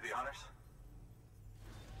you'd do the honors.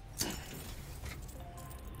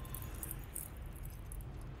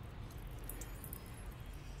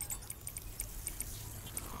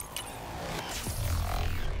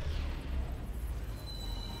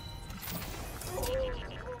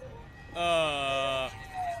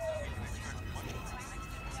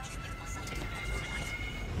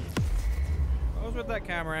 What was with that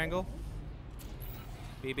camera angle?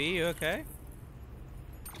 BB, you okay?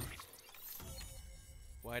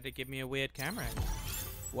 Why'd it give me a weird camera angle?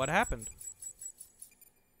 What happened?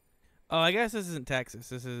 Oh, I guess this isn't Texas.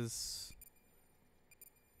 This is...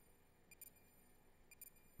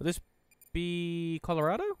 Would this be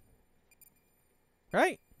Colorado?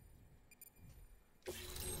 Right?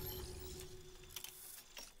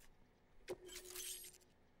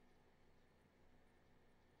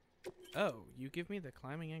 Oh, you give me the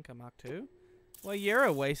climbing income Mach 2? Well, you're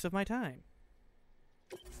a waste of my time.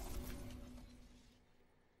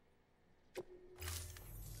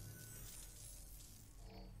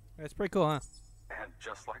 That's pretty cool, huh? And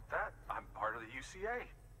just like that, I'm part of the UCA,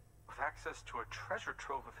 with access to a treasure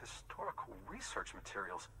trove of historical research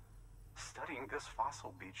materials. Studying this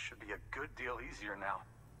fossil beach should be a good deal easier now,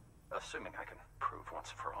 assuming I can prove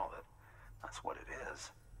once and for all that that's what it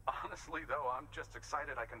is. Honestly, though, I'm just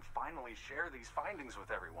excited I can finally share these findings with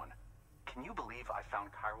everyone. Can you believe I found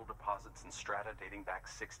chiral deposits in strata dating back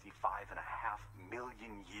 65.5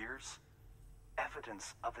 million years?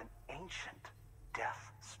 Evidence of an ancient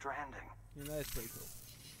death stranding. Yeah, that's pretty cool.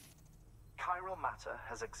 Chiral matter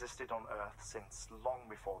has existed on Earth since long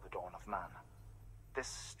before the dawn of man. This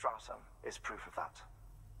stratum is proof of that.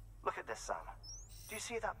 Look at this, Sam. Do you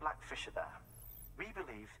see that black fissure there? We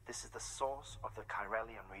believe this is the source of the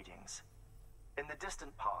Chiralian readings. In the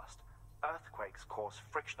distant past, earthquakes cause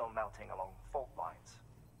frictional melting along fault lines,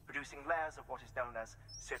 producing layers of what is known as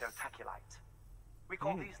pseudotaculite. We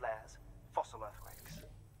call these layers fossil earthquakes.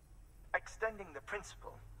 Extending the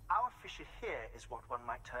principle, our fissure here is what one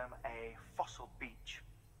might term a fossil beach.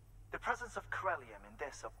 The presence of chiralium in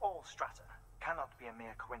this of all strata cannot be a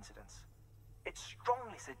mere coincidence. It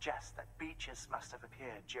strongly suggests that beaches must have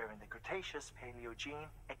appeared during the Cretaceous-Paleogene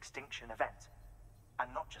extinction event.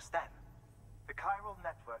 And not just then. The chiral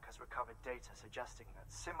network has recovered data suggesting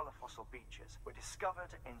that similar fossil beaches were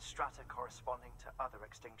discovered in strata corresponding to other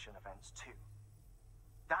extinction events too.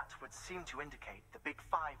 That would seem to indicate the Big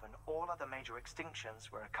Five and all other major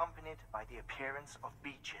extinctions were accompanied by the appearance of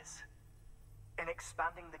beaches. In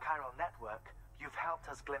expanding the chiral network, you've helped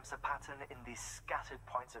us glimpse a pattern in these scattered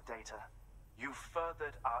points of data. You've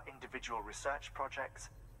furthered our individual research projects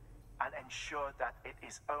and ensured that it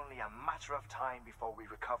is only a matter of time before we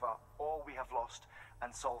recover all we have lost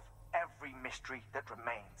and solve every mystery that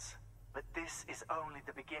remains. But this is only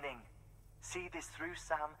the beginning. See this through,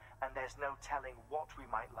 Sam, and there's no telling what we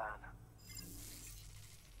might learn.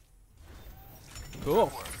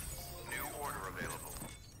 Cool. New order available.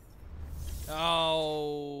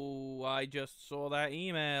 Oh, I just saw that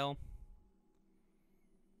email.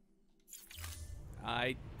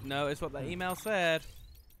 I noticed what that email said.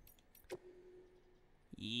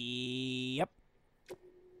 Yep.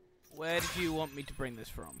 Where did you want me to bring this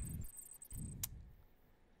from?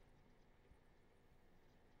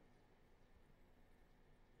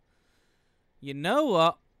 You know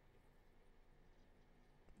what?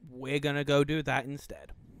 We're gonna go do that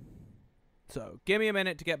instead. So, give me a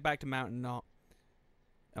minute to get back to Mountain Knot.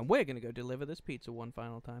 And we're gonna go deliver this pizza one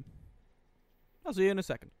final time. I'll see you in a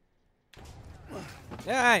second.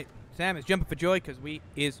 Alright, Sam is jumping for joy because we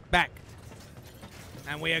is back.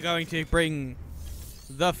 And we are going to bring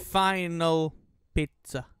the final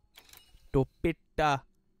pizza to Pizza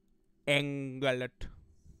Englet.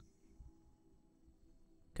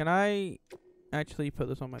 Can I actually put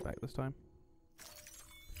this on my back this time?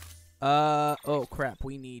 Oh crap,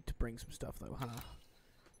 we need to bring some stuff though, huh?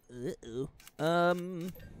 Uh-oh.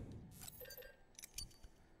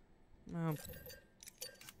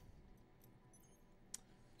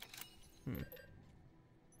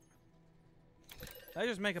 I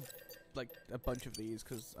just make a bunch of these,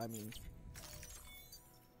 cause I mean,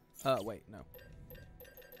 wait, no.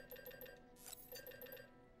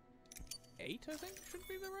 8, I think, should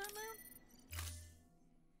be the right amount.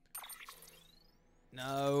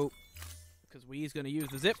 No, because we's gonna use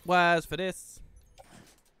the zip wires for this.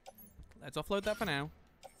 Let's offload that for now,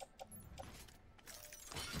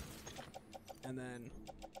 and then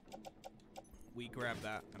we grab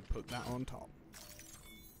that and put that on top.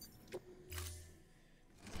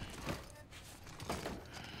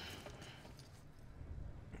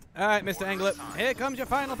 Alright, Mr. Englet, here comes your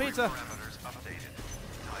final pizza.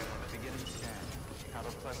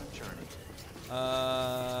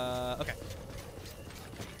 Okay.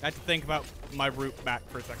 I had to think about my route back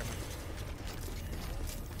for a second.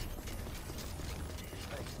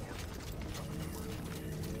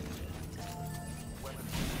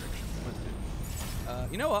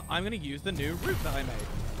 You know what? I'm going to use the new route that I made.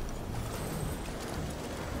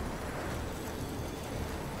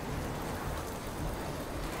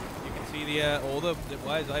 You can see the all the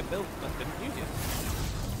wires I built but didn't use yet.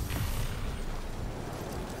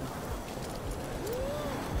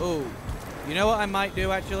 Oh, you know what I might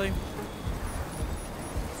do actually?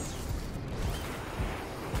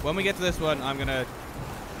 When we get to this one, I'm gonna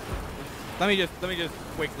let me just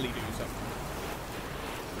quickly do something.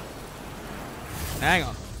 Hang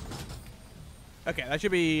on. Okay, that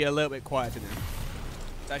should be a little bit quieter now.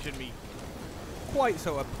 That shouldn't be quite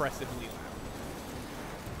so oppressively loud.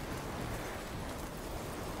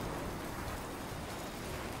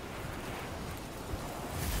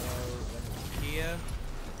 So, here.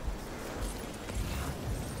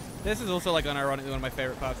 This is also, like, unironically one of my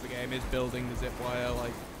favorite parts of the game, is building the zip wire,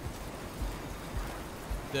 like,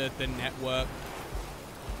 the network.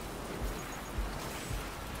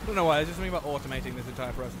 I don't know why, there's just something about automating this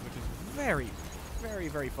entire process, which is very, very,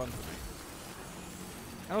 very fun for me.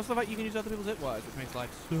 And also the fact you can use other people's zip wires, which makes life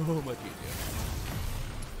so much easier.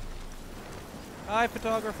 Hi,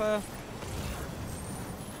 photographer.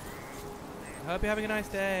 I hope you're having a nice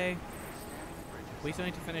day. We still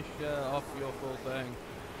need to finish off your full thing.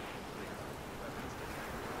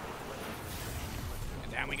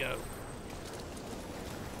 And down we go.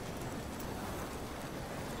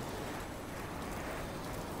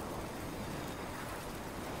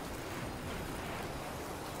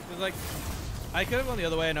 Like, I could have gone the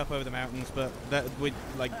other way and up over the mountains, but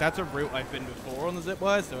that's a route I've been before on the zip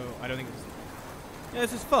wire, so I don't think it's... Yeah,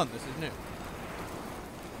 this is fun. This is new.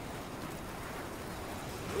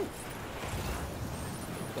 Ooh.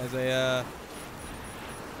 There's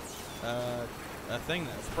a thing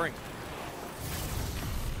there, spring.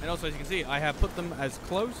 And also, as you can see, I have put them as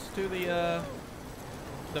close to the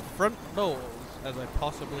front doors as I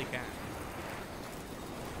possibly can.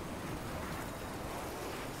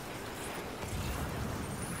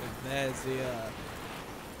 There's the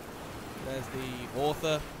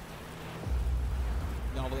author,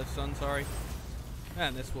 novelist's son, sorry,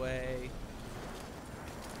 and this way.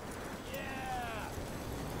 Yeah.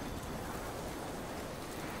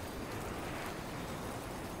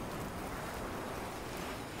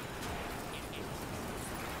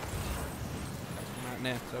 Right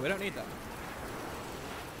now, so we don't need that.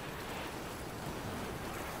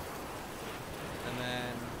 And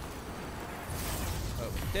then.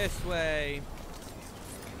 This way.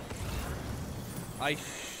 I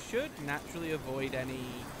should naturally avoid any,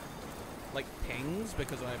 like, pings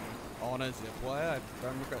because I'm on a zip wire. If I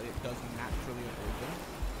remember correctly, it does naturally avoid them.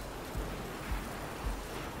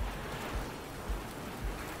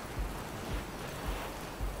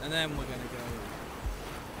 And then we're gonna go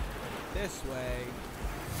this way.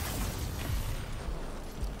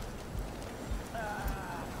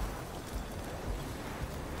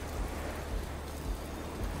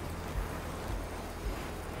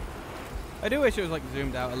 I do wish it was like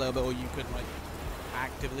zoomed out a little bit, or you could like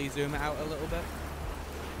actively zoom it out a little bit.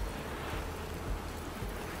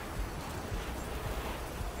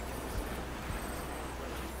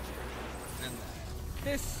 And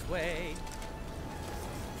this way.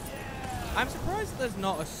 I'm surprised that there's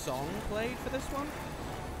not a song played for this one.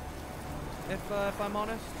 If I'm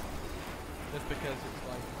honest, just because it's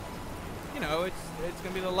like, you know, it's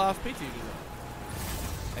gonna be the last pizza you deliver.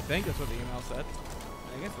 I think that's what the email said.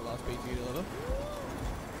 I guess the last pizza you deliver.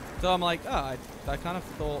 So I'm like, oh, I kind of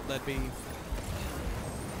thought there'd be,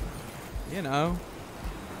 you know,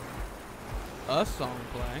 a song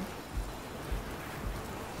playing.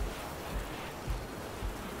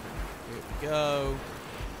 Here we go.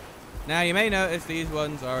 Now you may notice these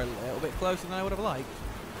ones are a little bit closer than I would have liked.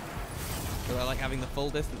 So I like having the full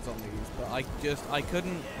distance on these, but I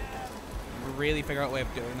couldn't really figure out a way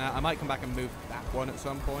of doing that. I might come back and move that one at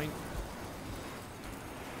some point.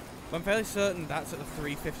 But I'm fairly certain that's at the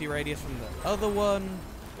 350 radius from the other one.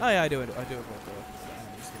 Oh yeah, I do it both.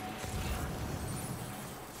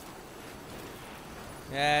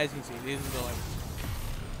 Yeah, as you can see, these are like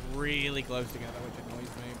really close together, which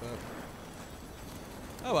annoys me, but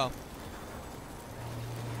oh well.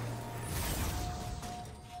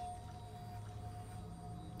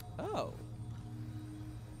 Oh.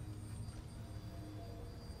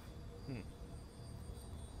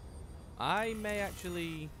 I may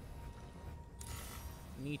actually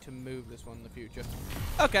need to move this one in the future.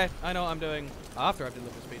 Okay, I know what I'm doing after I've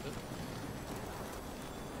delivered this pizza.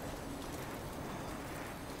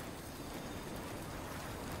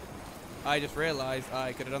 I just realized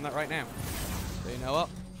I could have done that right now. So you know what?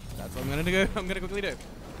 That's what I'm gonna do. I'm gonna quickly do.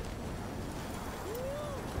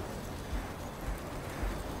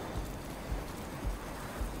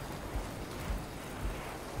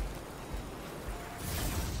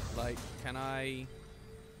 Like, can I...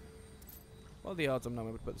 What are the odds I'm not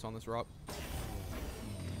able to put this on this rock?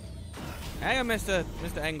 Hang on, Mr.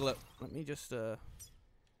 Englet. Let me just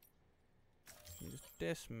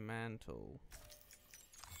dismantle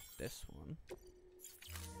this one.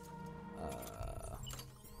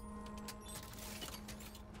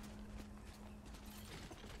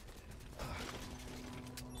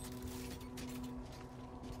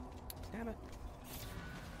 Damn it.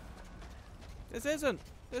 This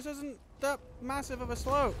isn't that massive of a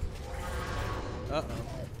slope. Uh-oh.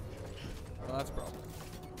 Well, that's a problem.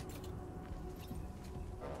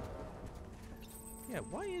 Yeah,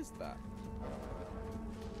 why is that?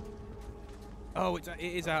 Oh, it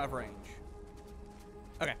is out of range.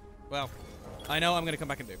 Okay, well, I know I'm going to come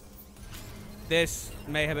back and do. This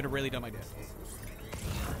may have been a really dumb idea.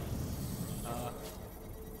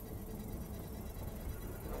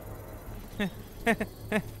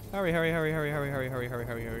 Hurry, hurry, hurry, hurry, hurry, hurry, hurry, hurry, hurry,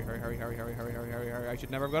 hurry, hurry, hurry, hurry, hurry, hurry, hurry, hurry, hurry. I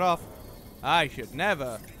should never have got off. I should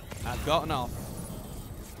never have gotten off.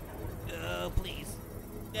 Oh, please.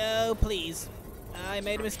 Oh, please. I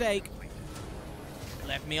made a mistake.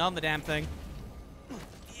 Left me on the damn thing.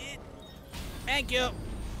 Thank you.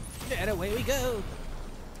 And away we go.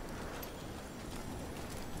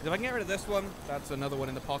 If I can get rid of this one, that's another one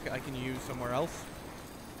in the pocket I can use somewhere else.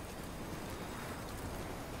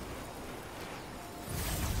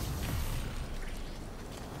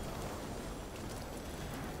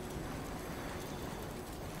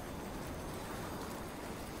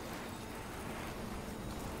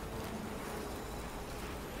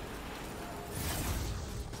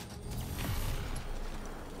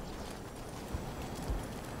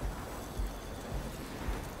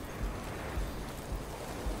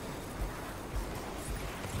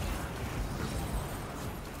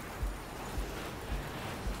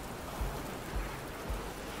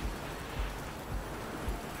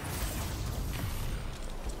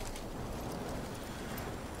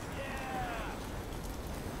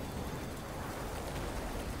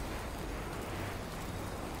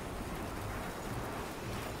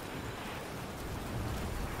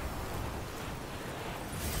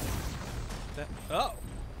 Oh!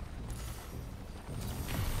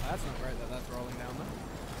 That's not right that that's rolling down there.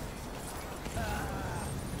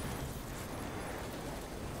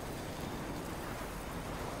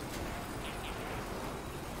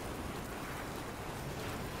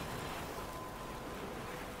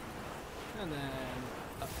 And then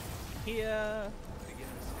up here.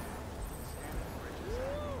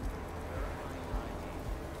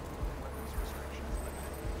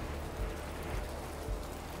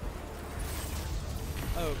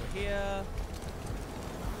 Over here.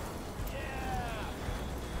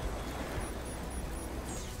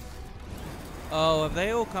 Oh, have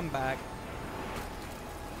they all come back?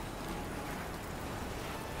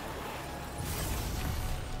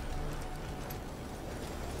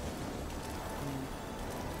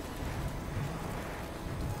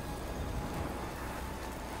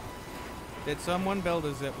 Did someone build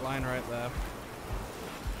a zip line right there?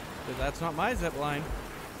 Because that's not my zip line.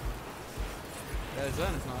 It's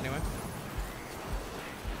not anyway.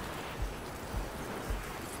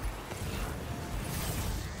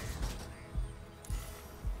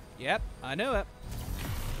 Yep, I knew it.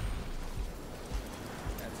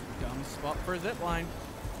 That's a dumb spot for a zip line.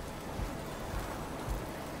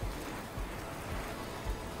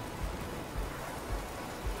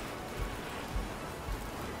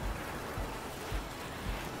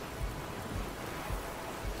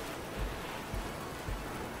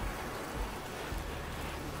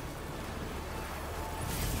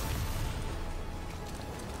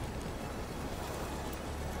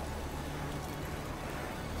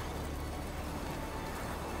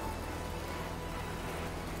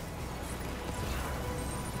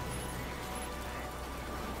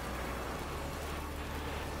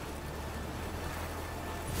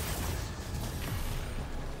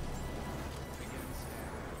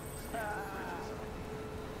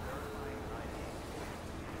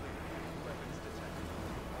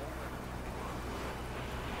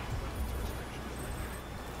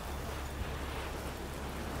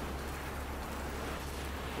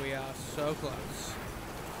 We are so close.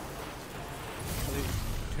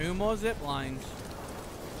 Two more zip lines.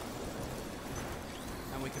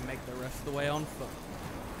 And we can make the rest of the way on foot.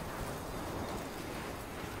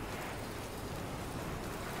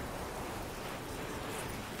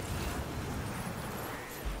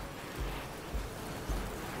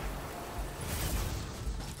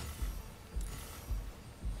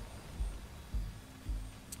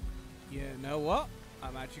 You know what?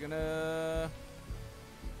 I'm actually gonna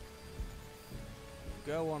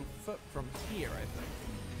go on foot from here, I think.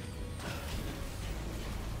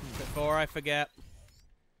 Before I forget.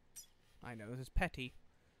 I know this is petty.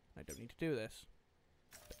 I don't need to do this.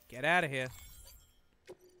 But get out of here.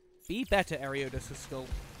 Be better, Ariodiscal.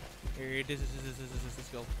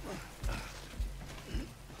 Ariodiscal.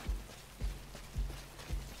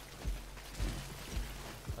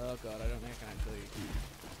 Oh god, I don't think I can actually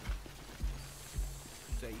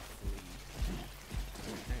safely.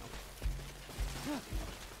 Hang on.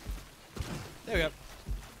 There we go.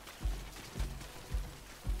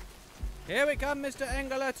 Here we come, Mr.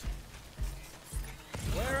 Engelet.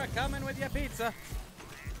 We're a-coming with your pizza.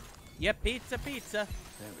 Your pizza. There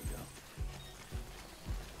we go.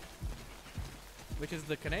 Which is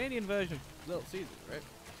the Canadian version of Little Caesars, right?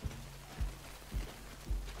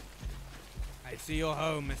 I see your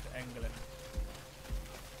home, Mr. Engelet.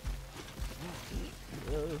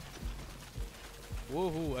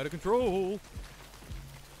 Whoa, out of control.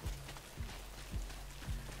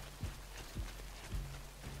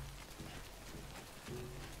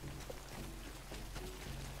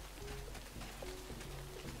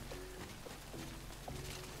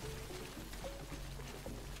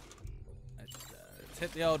 Let's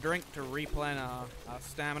hit the old drink to replan our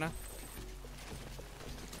stamina.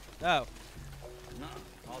 Oh. No,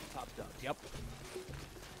 all topped up. Yep.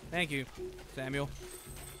 Thank you, Samuel.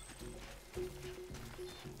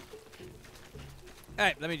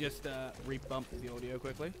 Alright, let me just re-bump the audio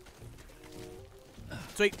quickly.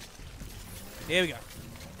 Sweet. Here we go.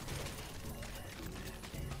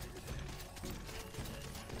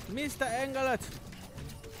 Mr. Engelet.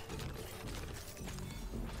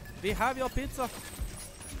 We have your pizza.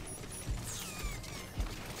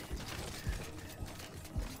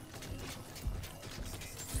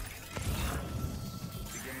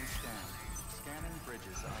 Beginning scan. Scanning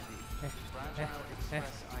bridges ID. Fragile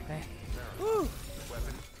Express ID. Woo.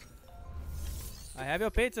 Weapon. I have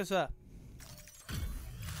your pizza, sir.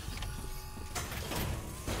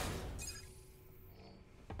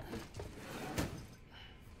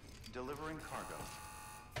 Delivering cargo.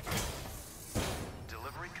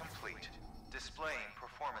 Delivery complete. Displaying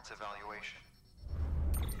performance evaluation.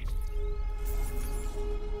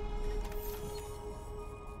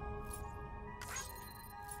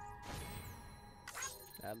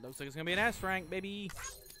 That looks like it's gonna be an S rank, baby.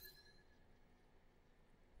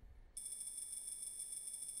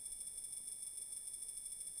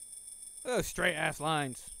 Oh, straight ass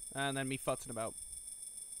lines. And then me futzing about.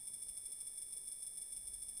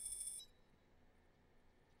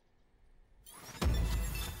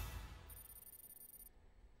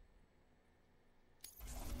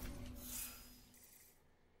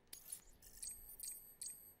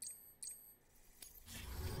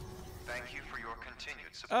 Thank you for your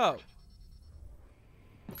continued support. Oh.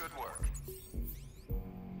 Good work.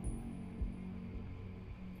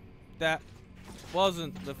 That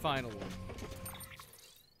wasn't the final one.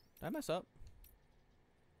 Did I mess up?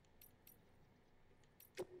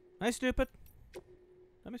 Am I stupid? Did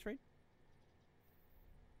I misread?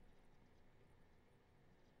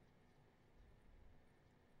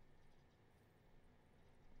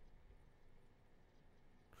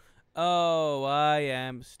 Oh, I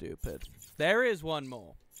am stupid. There is one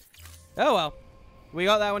more. Oh well. We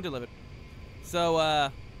got that one delivered. So,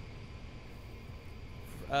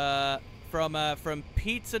 from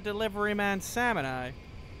Pizza Delivery Man Sam and I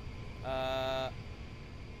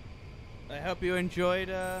hope you enjoyed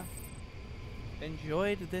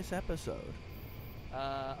this episode.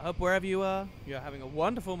 I hope wherever you are, you're having a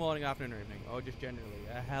wonderful morning, afternoon, or evening, or just generally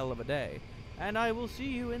a hell of a day. And I will see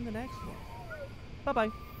you in the next one.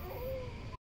 Bye-bye.